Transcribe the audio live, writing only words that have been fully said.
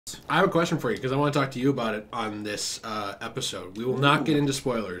I have a question for you because I want to talk to you about it on this episode. We will not get into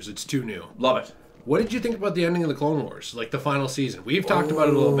spoilers. It's too new. Love it. What did you think about the ending of the Clone Wars? Like the final season? We've talked about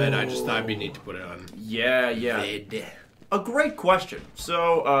it a little bit. I just thought we need to put it on. Yeah. Vid. A great question.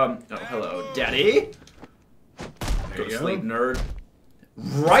 So, oh, hello, Daddy. Go to sleep, nerd.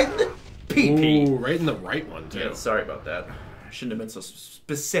 Right in the pee-pee. Ooh, right in the right one, too. Yeah, sorry about that. I shouldn't have been so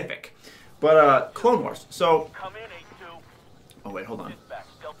specific. But, Clone Wars. So... Oh, wait, hold on. I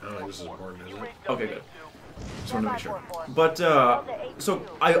don't think this is important, is it? Okay, good. Just wanted to make sure. But, so,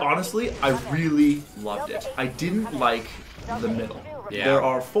 I really loved it. I didn't like the middle. Yeah. There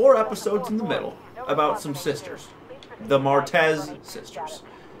are 4 episodes in the middle about some sisters. The Martez sisters.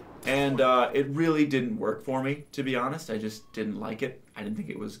 And it really didn't work for me, to be honest. I just didn't like it. I didn't think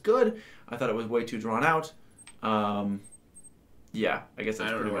it was good. I thought it was way too drawn out. Yeah, I guess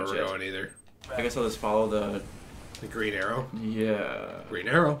that's pretty much it. I don't know where we're going either. I guess I'll just follow the Green Arrow? Yeah. Green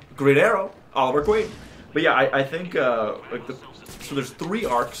Arrow. Green Arrow. Oliver Queen. But yeah, I think, so there's 3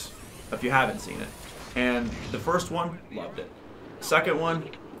 arcs, if you haven't seen it. And the first one, loved it. Second one,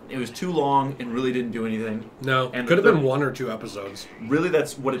 it was too long and really didn't do anything. No, and could have been 1 or 2 episodes. Really,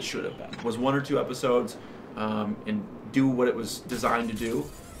 that's what it should have been. Was 1 or 2 episodes, and do what it was designed to do,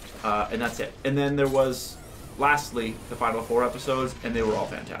 and that's it. And then there was, lastly, the final 4 episodes, and they were all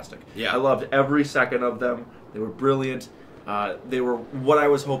fantastic. Yeah, I loved every second of them. They were brilliant. They were what I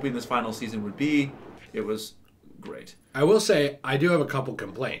was hoping this final season would be. It was great. I will say, I do have a couple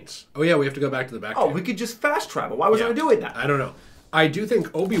complaints. Oh yeah, we have to go back to the back. Oh, we could just fast travel. Why was I doing that? I don't know. I do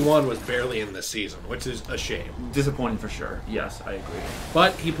think Obi-Wan was barely in this season, which is a shame. Disappointing for sure. Yes, I agree.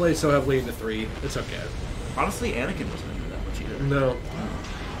 But he plays so heavily into 3, it's okay. Honestly, Anakin wasn't into that much either. No.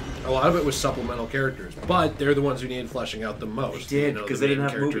 A lot of it was supplemental characters, but they're the ones who needed fleshing out the most. They did, because they didn't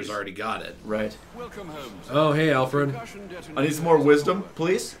have characters movies. Already got it. Right. Welcome home, sir. Oh, hey, Alfred. I need some more wisdom,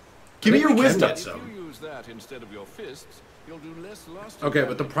 please. Give me your wisdom. If you use that instead of your fists, you'll do less lasting Okay,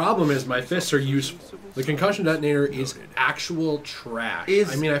 but the problem is my fists are useful. The concussion detonator is actual trash.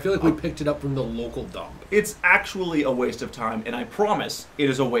 I mean, I feel like we picked it up from the local dump. It's actually a waste of time, and I promise it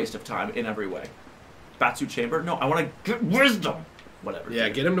is a waste of time in every way. Batsuit chamber? No, I want to get wisdom. Whatever. Yeah,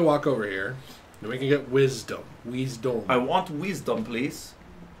 get him to walk over here. Then we can get wisdom. Wisdom. I want wisdom, please.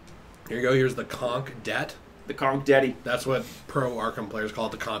 Here you go. Here's the conch debt. The conch daddy. That's what pro Arkham players call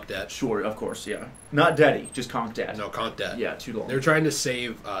it, the conch debt. Sure, of course, yeah. Not daddy, just conch dad. No, conch debt. Yeah, too long. They're trying to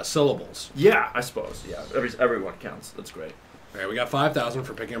save syllables. Yeah, I suppose. Yeah, everyone counts. That's great. All right, we got 5,000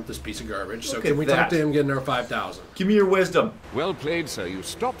 for picking up this piece of garbage. So Look can at we that. talk to him getting our 5,000? Give me your wisdom. Well played, sir. You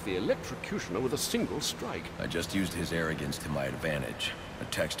stopped the electrocutioner with a single strike. I just used his arrogance to my advantage. A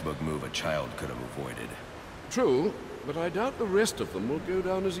textbook move a child could have avoided. True, but I doubt the rest of them will go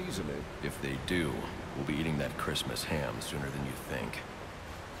down as easily. If they do, we'll be eating that Christmas ham sooner than you think.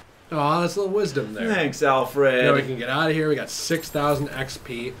 Oh, that's a little wisdom there. Thanks, Alfred. Now we can get out of here. We got 6,000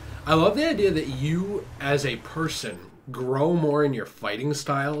 XP. I love the idea that you, as a person, grow more in your fighting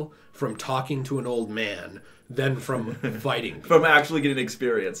style from talking to an old man than from fighting. From actually getting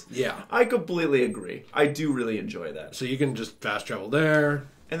experience. Yeah. I completely agree. I do really enjoy that. So you can just fast travel there.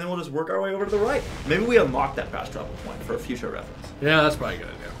 And then we'll just work our way over to the right. Maybe we unlock that fast travel point for a future reference. Yeah, that's probably a good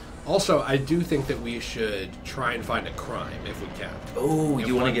idea. Also, I do think that we should try and find a crime if we can. Oh, If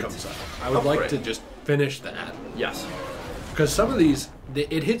you want one to get comes up. I would like to just finish that. Yes. Because some of these,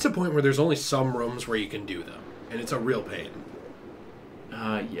 it hits a point where there's only some rooms where you can do them. And it's a real pain.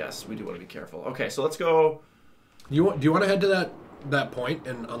 Yes, we do want to be careful. Okay, so let's go. Do you want to head to that point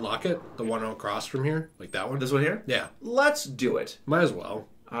and unlock it? The one across from here? Like that one? This one here? Yeah. Let's do it. Might as well.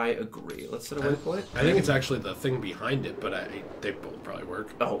 I agree. Let's set a waypoint. I think it's actually the thing behind it, but they both probably work.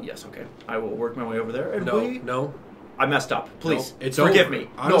 Oh, yes, okay. I will work my way over there. And No. I messed up. Please. No, it's forgive over. me.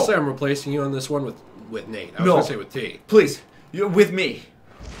 Honestly, no. I'm replacing you on this one with Nate. I was going to say with T. Please. You're with me.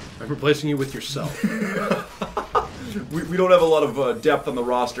 I'm replacing you with yourself. We don't have a lot of depth on the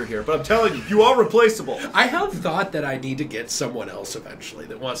roster here, but I'm telling you, you are replaceable. I have thought that I need to get someone else eventually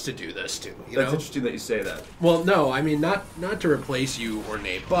that wants to do this too. That's interesting that you say that. Well, no, I mean not to replace you or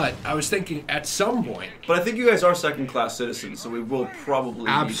Nate, but I was thinking at some point. But I think you guys are second-class citizens, so we will probably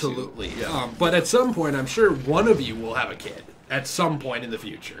Absolutely. need to. Yeah. But at some point, I'm sure one of you will have a kid at some point in the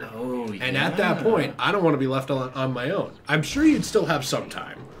future. Oh, yeah. And at that point, I don't want to be left on my own. I'm sure you'd still have some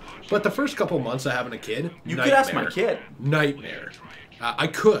time. But the first couple months of having a kid, You could ask my kid. Nightmare. I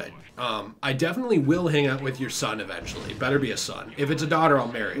could. I definitely will hang out with your son eventually. Better be a son. If it's a daughter, I'll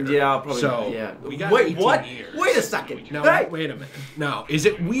marry her. Yeah, I'll probably. So, yeah. we got Wait, 18 what? years. Wait a second. No, hey! wait a minute. Now, is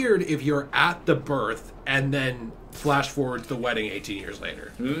it weird if you're at the birth and then flash forward to the wedding 18 years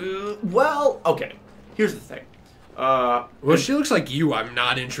later? Well, okay. Here's the thing. Well, she looks like you. I'm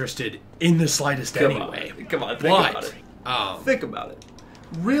not interested in the slightest anyway. Come on, think about it. Think about it.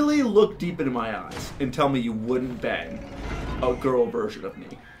 Really look deep into my eyes and tell me you wouldn't bang a girl version of me.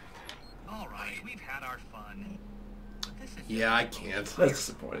 All right, we've had our fun. Yeah, I can't. That's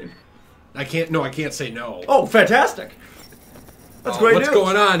disappointing. I can't. No, I can't say no. Oh, fantastic! That's great What's news.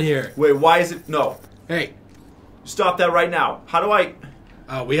 going on here? Wait, why is it... No. Hey, Stop that right now. How do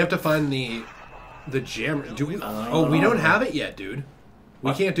I... we have to find the jam. Do we? Oh, we don't have it yet, dude.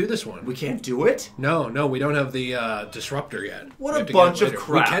 We can't do this one. We can't do it? No, we don't have the disruptor yet. What We a have to get it bunch of later.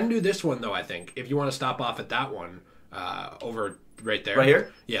 crap. We can do this one though. I think if you want to stop off at that one, over right there. Right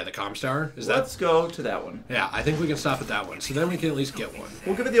here? Yeah, the Comm Tower. Is Let's go to that one. Yeah, I think we can stop at that one. So then we can at least get one.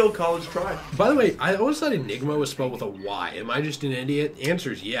 We'll give it the old college try. By the way, I always thought Enigma was spelled with a Y. Am I just an idiot?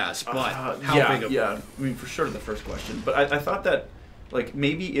 Answer's yes, but how yeah, big of yeah. I mean, for sure the first question. But I thought that, like,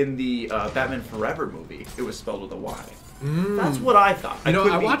 maybe in the Batman Forever movie, it was spelled with a Y. That's what I thought. You know,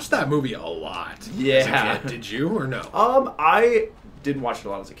 I watched that movie a lot. Yeah. As a kid. Did you or no? I didn't watch it a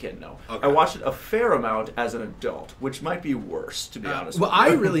lot as a kid, no. Okay. I watched it a fair amount as an adult, which might be worse, to be honest Well, with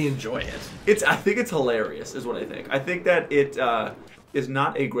you. I really enjoy it. I think it's hilarious, is what I think. I think that it is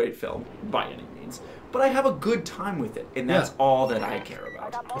not a great film, by any means. But I have a good time with it, and that's all that I care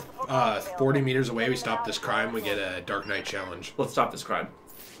about. 40 meters away, we stop this crime, we get a Dark Knight challenge. Let's stop this crime.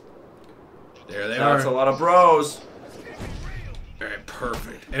 There they That's are. a lot of bros. All right,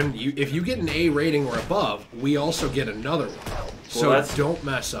 perfect. And if you get an A rating or above, we also get another one. So don't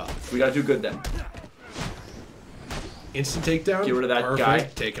mess up. We gotta do good then. Instant takedown. Get rid of that perfect. guy.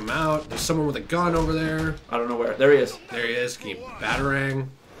 Take him out. There's someone with a gun over there. I don't know where. There he is. There he is. Keep battering.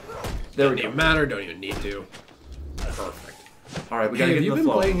 There Don't we go. even matter. Don't even need to. Perfect. All right, we Hey, gotta have get you in the been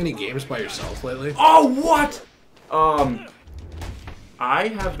flow. playing any games by yourself lately? Oh, what? I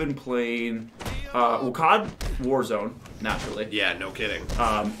have been playing COD Warzone, naturally. Yeah, no kidding.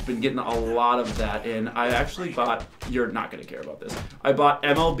 Been getting a lot of that in. I actually bought, you're not going to care about this, I bought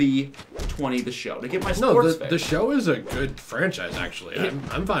MLB 20 The Show to get my No, sports the fix. show is a good franchise, actually.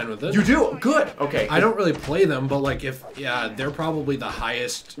 I'm fine with it. You do? Good. Okay. I don't really play them, but like they're probably the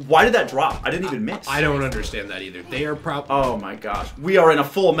highest. Why did that drop? I didn't even miss. I don't understand that either. They are Oh my gosh. We are in a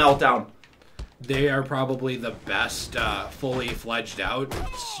full meltdown. They are probably the best fully fleshed out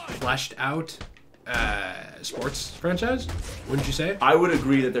sports franchise. Wouldn't you say? I would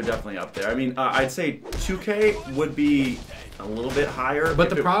agree that they're definitely up there. I mean, I'd say 2K would be a little bit higher.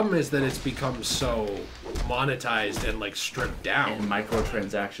 But the problem is that it's become so monetized and like stripped down. And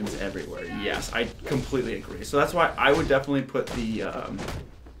microtransactions everywhere. Yes, I completely agree. So that's why I would definitely put the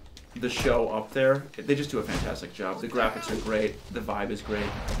show up there. They just do a fantastic job. The graphics are great. The vibe is great.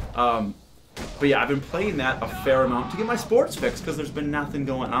 But yeah, I've been playing that a fair amount to get my sports fix because there's been nothing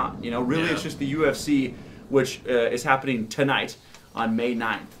going on. You know, really, it's just the UFC, which is happening tonight on May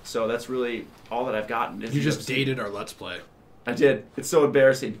 9th. So that's really all that I've gotten. Is You just UFC. dated our Let's Play. I did. It's so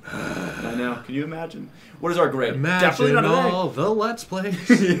embarrassing. I know. Can you imagine? What is our grade? Definitely Imagine not an A. all the Let's Plays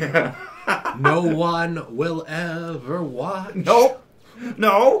Yeah. no one will ever watch. Nope.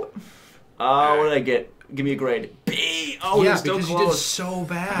 No. What did I get? Give me a grade. B. Oh, Yeah, you're still because close. you did so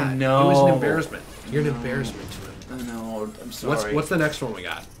bad. I know. It was an embarrassment. You're an embarrassment to him. I know. I'm sorry. What's the next one we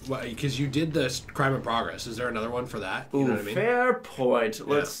got? Because you did the Crime in Progress. Is there another one for that? You Ooh, know what I mean? fair point.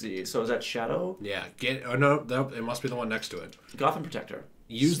 Let's see. So is that Shadow? Yeah. No, it must be the one next to it. Gotham Protector.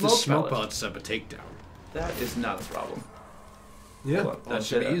 Use the smoke pellet. pellet to set up a takedown. That is not a problem. Yeah, Hold on, that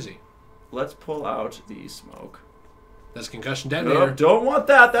should be it. easy. Let's pull out the smoke. That's concussion No, detonator. don't want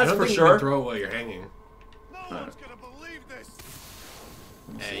that. I That's don't for think you sure. can throw it while you're hanging. No one's gonna believe this.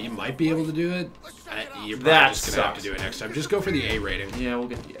 You might be able to do it. You're probably That just gonna have to sucks. do it next time. Just go for the A rating. Yeah, we'll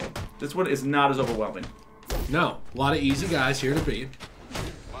get the A. This one is not as overwhelming. No, a lot of easy guys here to beat.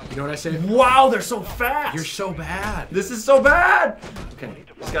 You know what I say? Wow, they're so fast. You're so bad. This is so bad. Okay,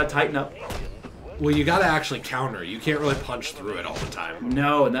 just gotta tighten up. Well, you gotta actually counter. You can't really punch through it all the time.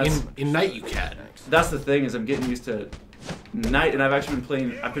 No, and In Night you can. that's the thing is I'm getting used to Night, and I've actually been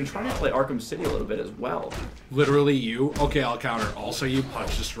playing. I've been trying to play Arkham City a little bit as well. Literally you. Okay, I'll counter. Also, you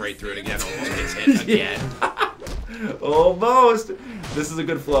punch just straight through it again. Almost gets hit again. Almost. This is a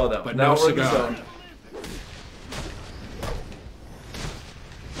good flow though. But now no we're in the cigar. zone.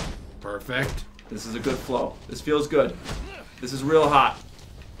 Perfect. This is a good flow. This feels good. This is real hot.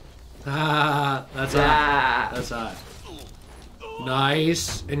 Ah, that's hot. Ah. That's hot.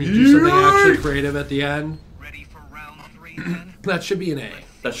 Nice. And you do something actually creative at the end. Ready for round 3 then? That should be an A.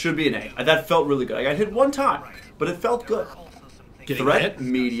 That should be an A. That felt really good. I got hit one time, but it felt good. Also some things Getting Threat, hit.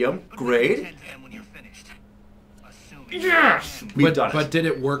 medium, grade. 10 when you're finished. Assuming Yes! We've done it. But did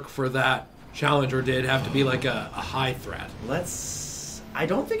it work for that challenge, or did it have to be like a high threat? I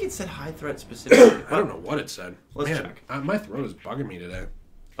don't think it said high threat specifically. I don't know what it said. Let's Man, check. My throat is bugging me today.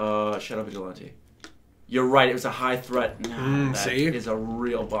 Shadow Vigilante. You're right, it was a high threat. That see? is a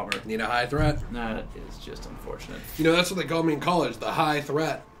real bummer. Need a high threat? That is just unfortunate. You know, that's what they called me in college, the high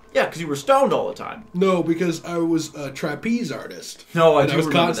threat. Yeah, because you were stoned all the time. No, because I was a trapeze artist. No, I and do I was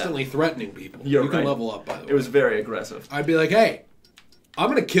remember constantly threatening people. You're you can right. level up, by the way. It was very aggressive. I'd be like, hey, I'm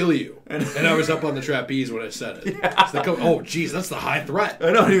going to kill you. And I was up on the trapeze when I said it. Yeah. So they go, oh, geez, that's the high threat.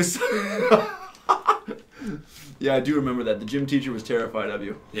 I know, he was... Yeah, I do remember that. The gym teacher was terrified of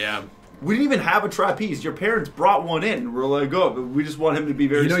you. Yeah. We didn't even have a trapeze. Your parents brought one in. We're like, oh, but we just want him to be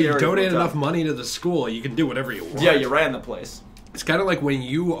very scary. You donate enough money to the school, you can do whatever you want. Yeah, you ran the place. It's kind of like when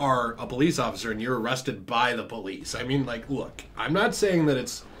you are a police officer and you're arrested by the police. I mean, like, look, I'm not saying that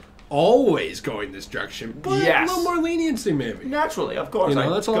it's always going this direction, but Yes. a little more leniency, maybe. Naturally, of course. You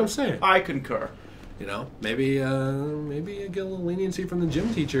know, that's all I'm saying. I concur. You know, maybe I get a little leniency from the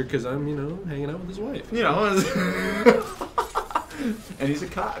gym teacher because I'm, hanging out with his wife. You know, and he's a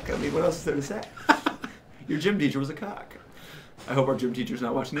cock. I mean, what else is there to say? Your gym teacher was a cock. I hope our gym teacher's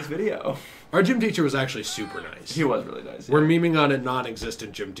not watching this video. Our gym teacher was actually super nice. He was really nice. We're memeing on a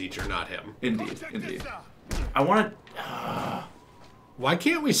non-existent gym teacher, not him. Indeed. I want to... Why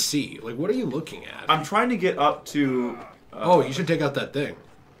can't we see? Like, what are you looking at? I'm trying to get up to... oh, you should take out that thing.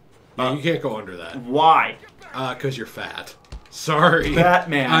 Yeah, you can't go under that. Why? Because you're fat. Sorry.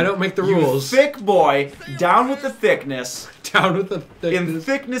 Batman. I don't make the rules. You thick boy, down with the thickness. Down with the thickness. In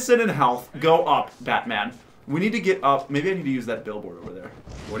thickness and in health, go up, Batman. We need to get up. Maybe I need to use that billboard over there.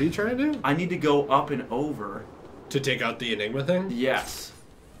 What are you trying to do? I need to go up and over. To take out the Enigma thing? Yes.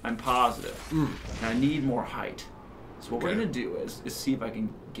 I'm positive. And I need more height. So what we're going to do is see if I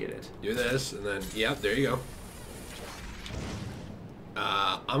can get it. Do this, and then, yeah, there you go.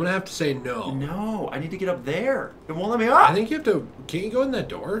 I'm going to have to say no. No, I need to get up there. It won't let me up. I think you have to... Can't you go in that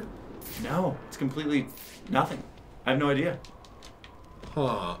door? No, it's completely nothing. I have no idea.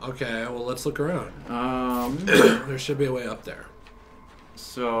 Huh, okay, well, let's look around. There should be a way up there.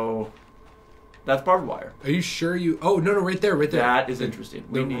 So, that's barbed wire. Are you sure you... Oh, no, right there. That is interesting.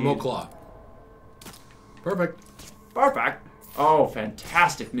 The remote claw. Perfect. Perfect. Oh,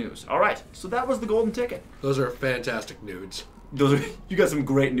 fantastic news. All right, so that was the golden ticket. Those are fantastic nudes. You got some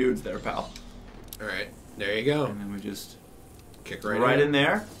great nudes there, pal. All right, there you go. And then we just kick right in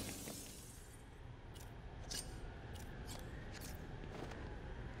there.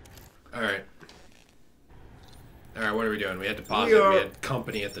 All right. All right, what are we doing? We had to pause it. We had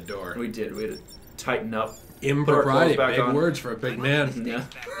company at the door. We did. We had to tighten up. Impropriety. Put our clothes back Big on. words for a big man. Yeah.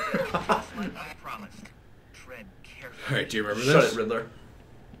 I promised. Tread carefully. All right, do you remember Shut this? it, Riddler.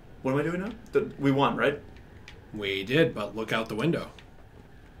 What am I doing now? We won, right? We did, but look out the window.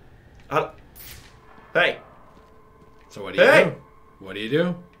 Hey. So what do you do? What do you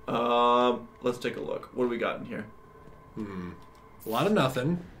do? Let's take a look. What do we got in here? A lot of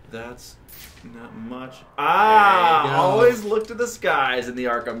nothing. That's not much. There you go. Always look to the skies in the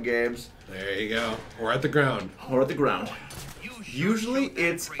Arkham games. There you go. Or at the ground. Or at the ground. Usually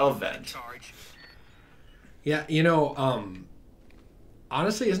it's a vent. Yeah,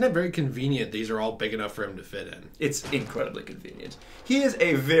 honestly, isn't it very convenient these are all big enough for him to fit in? It's incredibly convenient. He is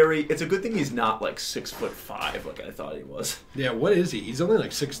it's a good thing he's not like 6'5" like I thought he was. Yeah, what is he? He's only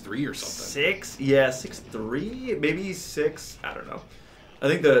like 6'3" or something. 6'3", maybe he's 6. I don't know. I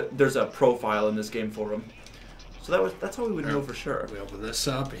think there's a profile in this game for him. So that's how we would know for sure. We open this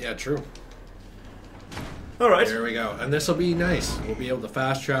up. Yeah, true. All right. There we go. And this will be nice. We'll be able to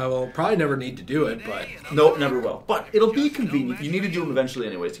fast travel. Probably never need to do it, but... Nope, never will. But it'll be convenient. You need to do them eventually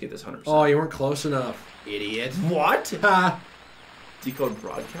anyways to get this 100%. Oh, you weren't close enough, idiot. What? Ha! Decode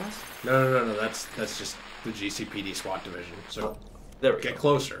broadcast? No. That's just the GCPD SWAT division. So there we get go.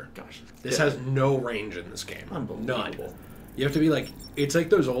 closer. Gosh. This has no range in this game. Unbelievable. None. You have to be like... It's like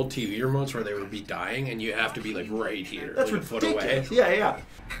those old TV remotes where they would be dying, and you have to be like right here. That's like ridiculous. a foot away. Yeah.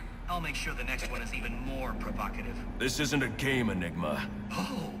 I'll make sure the next one is even more provocative. This isn't a game, Enigma.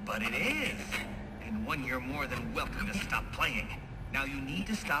 Oh, but it is. And one you're more than welcome to stop playing. Now you need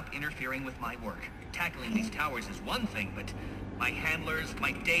to stop interfering with my work. Tackling these towers is one thing, but my handlers,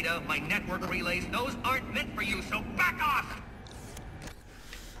 my data, my network relays, those aren't meant for you, so back off!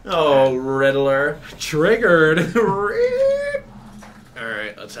 Oh, Riddler. Triggered.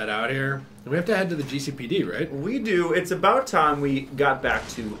 Alright, let's head out here. And we have to head to the GCPD, right? We do. It's about time we got back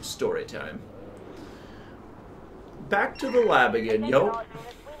to story time. Back to the lab again, yo.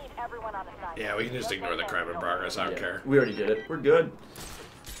 Yeah, we can just ignore the crime in progress. I don't care. We already did it. We're good.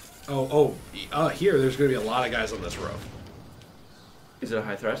 Here, there's going to be a lot of guys on this roof. Is it a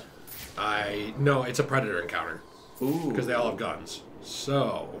high threat? No, it's a Predator encounter. Ooh. Because they all have guns.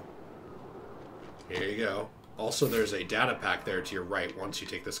 So, here you go. Also, there's a data pack there to your right once you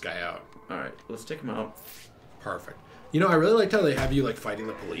take this guy out. Alright, let's take him out. Perfect. You know, I really liked how they have you, like, fighting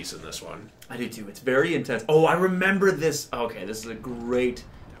the police in this one. I do too. It's very intense. Oh, I remember this. Okay, this is a great...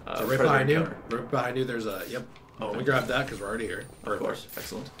 So right behind you. Right behind you, there's a... Yep. Oh, let me grab that because we're already here. Of course.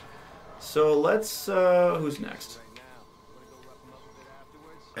 Excellent. So let's... who's next?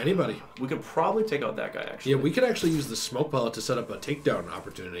 Anybody. We could probably take out that guy, actually. Yeah, we could actually use the smoke pellet to set up a takedown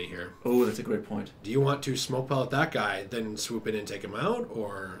opportunity here. Oh, that's a great point. Do you want to smoke pellet that guy, then swoop in and take him out,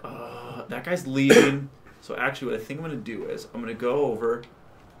 or... That guy's leaving. So actually, what I think I'm going to do is, I'm going to go over,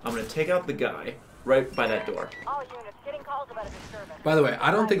 I'm going to take out the guy right by that door. All units getting calls about a disturbance. By the way, I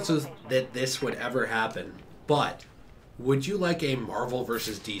don't think so that this would ever happen, but would you like a Marvel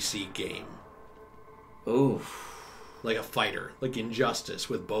versus DC game? Oof. Like a fighter, like Injustice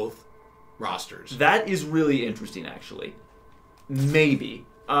with both rosters. That is really interesting, actually. Maybe.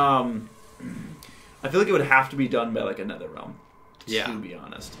 I feel like it would have to be done by like another realm. Yeah. To be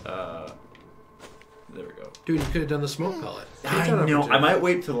honest. There we go. Dude, you could have done the smoke pellet. I know. I might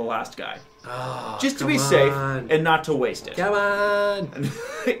wait till the last guy. Oh, just to be safe and not to waste it. Come on.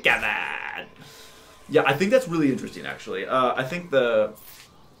 Come on. Yeah, I think that's really interesting, actually. I think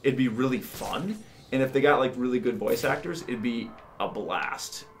it'd be really fun. And if they got like really good voice actors, it'd be a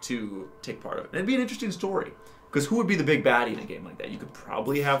blast to take part of it. And it'd be an interesting story. Because who would be the big baddie in a game like that? You could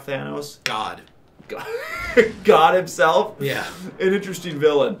probably have Thanos. God. God himself? Yeah. An interesting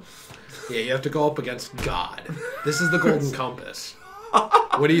villain. Yeah, you have to go up against God. This is the Golden Compass.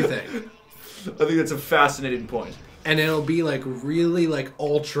 What do you think? I think that's a fascinating point. And it'll be like really like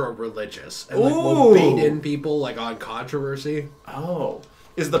ultra religious. And like we'll bait in people like on controversy. Oh.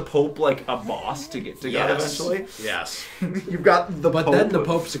 Is the Pope like a boss to get to God eventually? Yes. You've got the Pope. But then the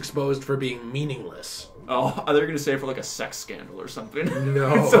Pope's exposed for being meaningless. Oh, they're going to say for like a sex scandal or something.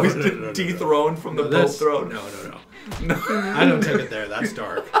 No. So he's dethroned from the Pope throne. No. I don't take it there. That's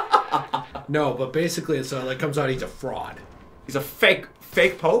dark. No, but basically it's like comes out he's a fraud. He's a fake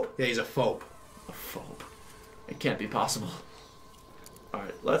Pope? Yeah, he's a fope. A fope. It can't be possible.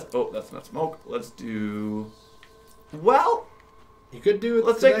 Alright, that's not smoke. Let's do... Well... You could do it.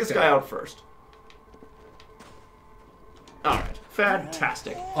 Let's take this guy out first. Alright,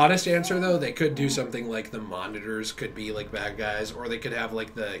 fantastic. Honest answer though, they could do something like the monitors could be like bad guys, or they could have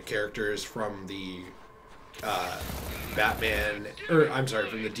like the characters from the Batman, or I'm sorry,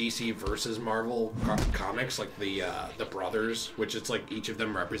 from the DC versus Marvel comics, like the brothers, which it's like each of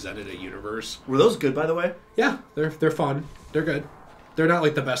them represented a universe. Were those good, by the way? Yeah, they're fun. They're good. They're not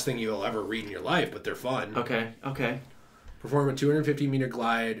like the best thing you'll ever read in your life, but they're fun. Okay. Perform a 250-meter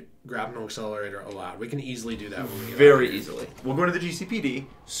glide, grapnel accelerator allowed. We can easily do that when we get Very easily. We'll go to the GCPD,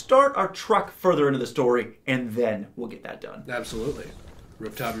 start our truck further into the story, and then we'll get that done. Absolutely.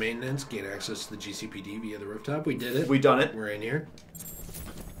 Rooftop maintenance, gain access to the GCPD via the rooftop. We did it. We done it. We're in here.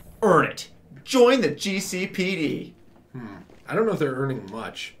 Earn it. Join the GCPD. I don't know if they're earning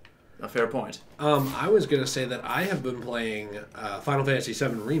much. A fair point. I was going to say that I have been playing Final Fantasy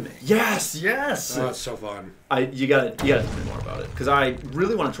VII Remake. Yes. Oh, it's so fun. You gotta tell me more about it, because I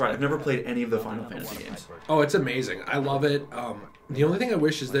really want to try it. I've never played any of the Final Fantasy games. Oh, it's amazing. I love it. The only thing I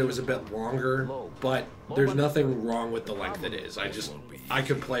wish is that it was a bit longer, but there's nothing wrong with the length it is. I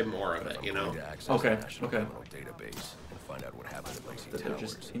could play more of it, you know? Okay. Database and find out what happened at Lacey That they're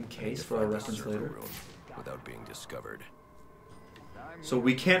Towers. just in case for our reference later. Without being discovered. So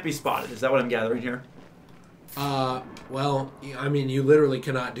we can't be spotted. Is that what I'm gathering here? Well, I mean, you literally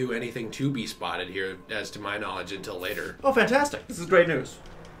cannot do anything to be spotted here, as to my knowledge, until later. Oh, fantastic. This is great news.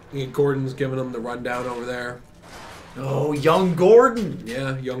 Gordon's giving them the rundown over there. Oh, young Gordon.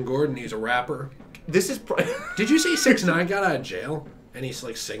 Yeah, young Gordon, he's a rapper. This is... Did you see 6ix9ine got out of jail? And he's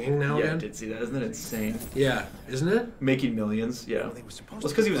like singing now Yeah, again? I did see that. Isn't it insane? Yeah, isn't it? Making millions, yeah. Well, it's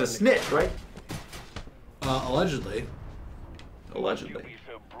because he was a snitch, right? Allegedly. Allegedly. Be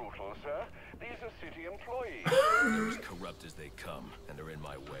so brutal, sir. These are city employees. They're as corrupt as they come, and they're in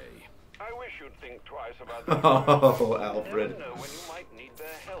my way. I wish you'd think twice about that. Oh, You Alfred. never know when you might need their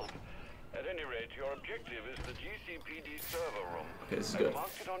help. At any rate, your objective is the GCPD server room. Okay, this is I've good.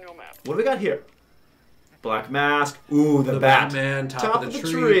 marked it on your map. What do we got here? Black Mask. Ooh, the bat. Batman, top of the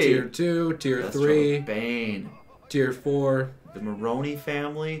tree, tier 2, tier That's 3, Bane. tier 4. The Maroney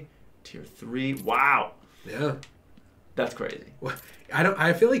family. Tier 3. Wow. Yeah. That's crazy.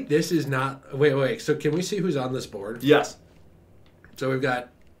 I feel like this is not... Wait. So can we see who's on this board? Yes. So we've got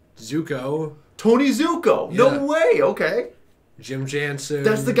Zuko, Tony Zuko. Yeah. No way. Okay. Jim Jansen.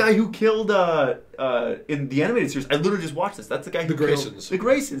 That's the guy who killed in the animated series. I literally just watched this. That's the guy who The Graysons. killed the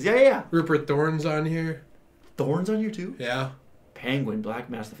Graysons. Yeah. Rupert Thorne's on here. Thorns on here too. Yeah. Penguin, Black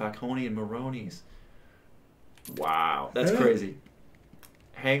Mass, the Falcone, and Maroni's. Wow, that's crazy.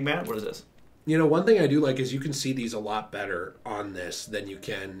 Hangman, what is this? You know, one thing I do like is you can see these a lot better on this than you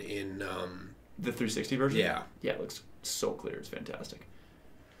can in The 360 version. Yeah. Yeah, it looks so clear. It's fantastic.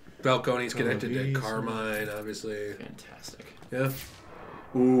 Falcone's connected to Carmine, obviously. Fantastic. Yeah.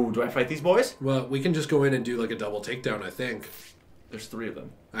 Ooh, do I fight these boys? Well, we can just go in and do like a double takedown, I think. There's 3 of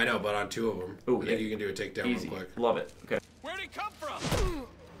them. I know, but on 2 of them. Ooh, I think you can do a takedown Easy. real quick. Love it. Okay. Where'd he come from?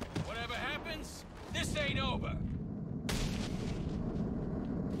 Whatever happens, this ain't over.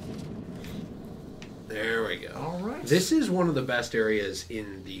 There we go. All right. This is one of the best areas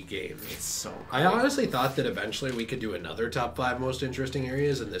in the game. It's so cool. I honestly thought that eventually we could do another top 5 most interesting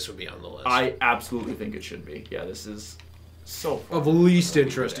areas, and this would be on the list. I absolutely think it should be. Yeah, this is so fun. Of least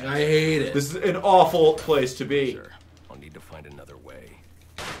interesting. I hate it. This is an awful place to be. Sure. I'll need to find another way.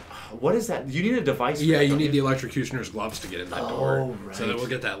 What is that? You need a device for Yeah, that, you don't need the electrocutioner's gloves to get in that door. right. So then we'll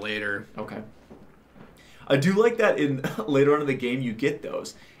get that later. Okay. I do like that in later on in the game you get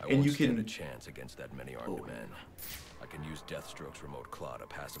those. I And won't you stand a can... chance against that many armed men. I can use Deathstroke's remote claw to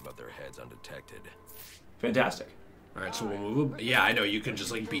pass above their heads undetected. Fantastic. All right, so we'll move. Yeah, I know. You can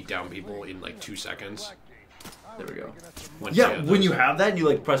just like beat down people in like 2 seconds. There we go. Once Yeah, have when those. you have that and you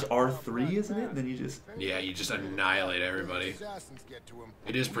like press R3, isn't it? And then you just... Yeah, you just annihilate everybody.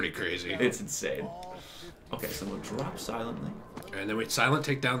 It is pretty crazy. It's insane. Okay, so we'll drop silently. And then we silent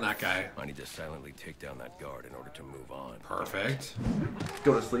take down that guy. I need to silently take down that guard in order to move on. Perfect.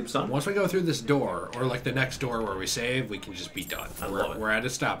 Go to sleep, son. Once we go through this door, or like the next door where we save, we can just be done. love it. We're at a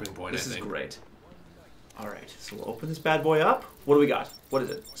stopping point, This I is think. great. Alright, so we'll open this bad boy up. What do we got? What is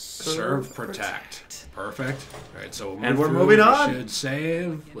it? Serve, protect. Perfect. All right, so we'll move And we're through. moving We on. should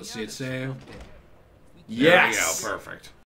save. Let's see it save. Yes! There we go. Perfect.